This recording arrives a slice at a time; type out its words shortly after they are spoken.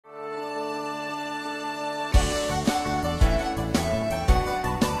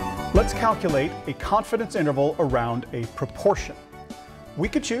Let's calculate a confidence interval around a proportion. We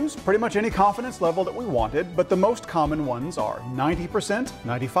could choose pretty much any confidence level that we wanted, but the most common ones are 90%,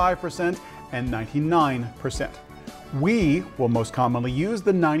 95%, and 99%. We will most commonly use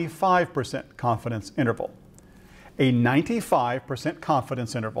the 95% confidence interval. A 95%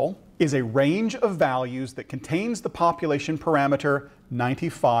 confidence interval is a range of values that contains the population parameter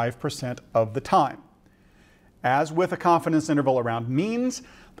 95% of the time. As with a confidence interval around means,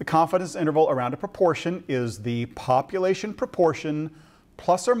 the confidence interval around a proportion is the population proportion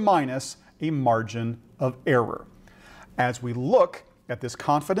plus or minus a margin of error. As we look at this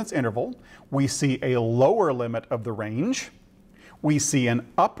confidence interval, we see a lower limit of the range, we see an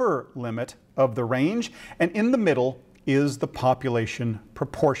upper limit of the range, and in the middle is the population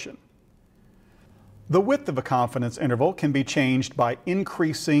proportion. The width of a confidence interval can be changed by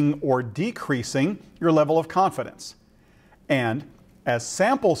increasing or decreasing your level of confidence. And as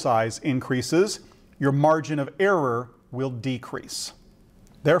sample size increases, your margin of error will decrease.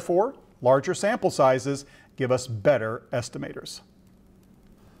 Therefore, larger sample sizes give us better estimators.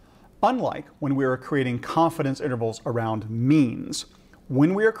 Unlike when we are creating confidence intervals around means,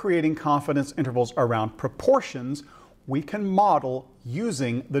 when we are creating confidence intervals around proportions, we can model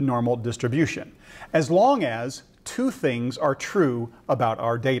using the normal distribution, as long as two things are true about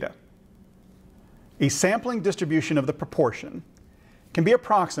our data. A sampling distribution of the proportion can be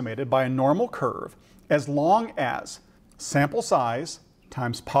approximated by a normal curve as long as sample size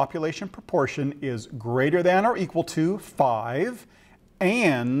times population proportion is greater than or equal to 5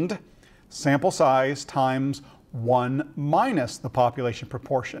 and sample size times 1 minus the population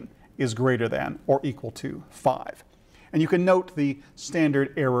proportion is greater than or equal to 5. And you can note the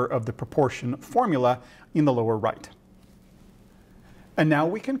standard error of the proportion formula in the lower right. And now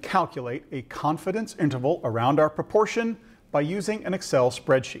we can calculate a confidence interval around our proportion by using an Excel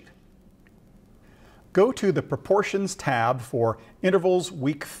spreadsheet. Go to the Proportions tab for Intervals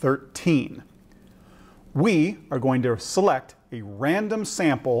Week 13. We are going to select a random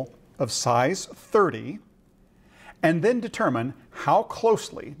sample of size 30 and then determine how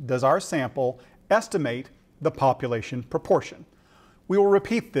closely does our sample estimate the population proportion. We will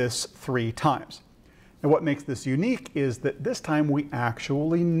repeat this 3 times. And what makes this unique is that this time we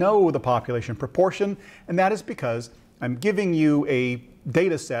actually know the population proportion, and that is because I'm giving you a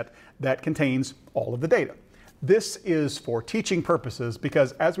data set that contains all of the data. This is for teaching purposes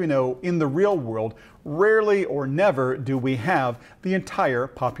because, as we know, in the real world, rarely or never do we have the entire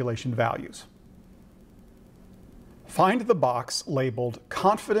population values. Find the box labeled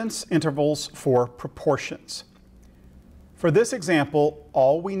Confidence Intervals for Proportions. For this example,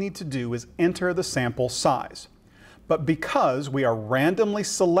 all we need to do is enter the sample size. But because we are randomly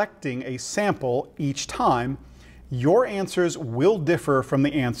selecting a sample each time, your answers will differ from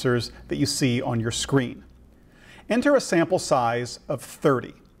the answers that you see on your screen. Enter a sample size of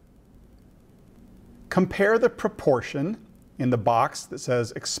 30. Compare the proportion in the box that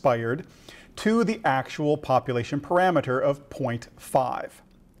says expired to the actual population parameter of 0.5.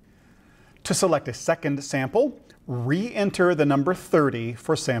 To select a second sample, re-enter the number 30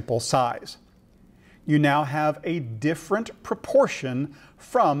 for sample size. You now have a different proportion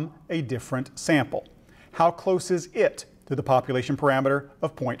from a different sample. How close is it to the population parameter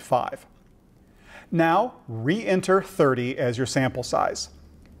of 0.5? Now, re-enter 30 as your sample size.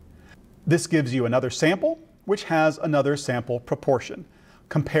 This gives you another sample, which has another sample proportion.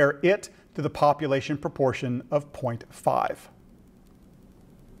 Compare it to the population proportion of 0.5.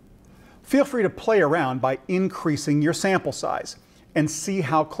 Feel free to play around by increasing your sample size and see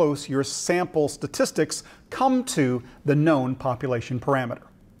how close your sample statistics come to the known population parameter.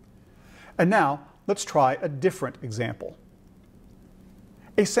 And now, let's try a different example.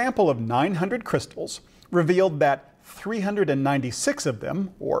 A sample of 900 crystals revealed that 396 of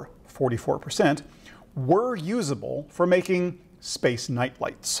them, or 44%, were usable for making space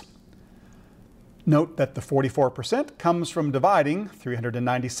nightlights. Note that the 44% comes from dividing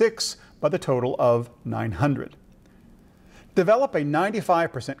 396 by the total of 900. Develop a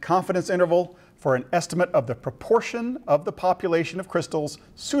 95% confidence interval for an estimate of the proportion of the population of crystals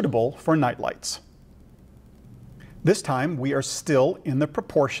suitable for nightlights. This time we are still in the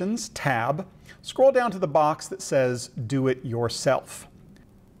Proportions tab. Scroll down to the box that says Do It Yourself.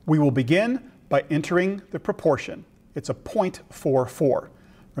 We will begin by entering the proportion. It's a 0.44.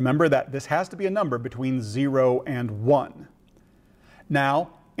 Remember that this has to be a number between 0 and 1.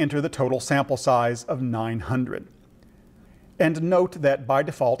 Now enter the total sample size of 900. And note that by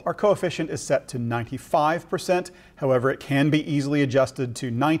default our coefficient is set to 95%, however it can be easily adjusted to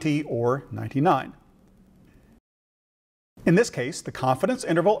 90 or 99. In this case, the confidence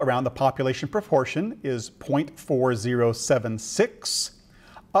interval around the population proportion is 0.4076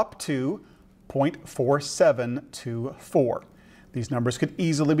 up to 0.4724. These numbers could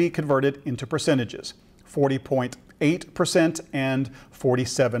easily be converted into percentages, 40.8% and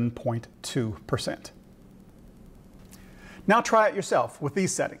 47.2%. Now try it yourself with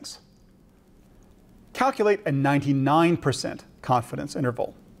these settings. Calculate a 99% confidence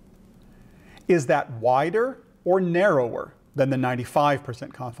interval. Is that wider or narrower than the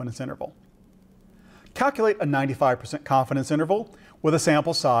 95% confidence interval? Calculate a 95% confidence interval with a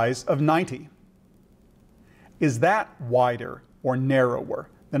sample size of 90. Is that wider or narrower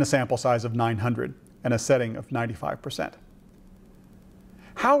than a sample size of 900 and a setting of 95%?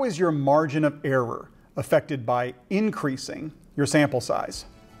 How is your margin of error affected by increasing your sample size?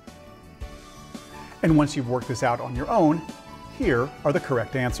 And once you've worked this out on your own, here are the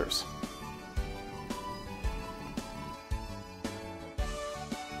correct answers.